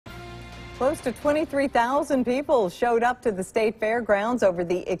Close to 23,000 people showed up to the state fairgrounds over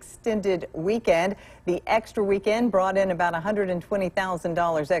the extended weekend. The extra weekend brought in about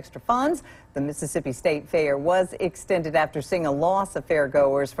 $120,000 extra funds. The Mississippi State Fair was extended after seeing a loss of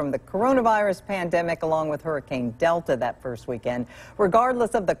fairgoers from the coronavirus pandemic along with Hurricane Delta that first weekend.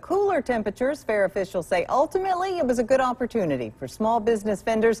 Regardless of the cooler temperatures, fair officials say ultimately it was a good opportunity for small business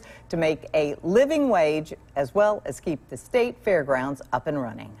vendors to make a living wage as well as keep the state fairgrounds up and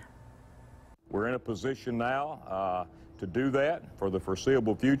running. We're in a position now to do that for the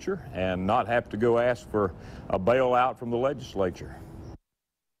foreseeable future and not have to go ask for a bailout from the legislature.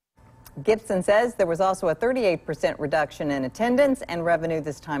 Gibson says there was also a 38% reduction in attendance and revenue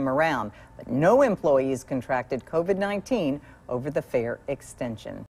this time around, but no employees contracted COVID-19 over the fair extension.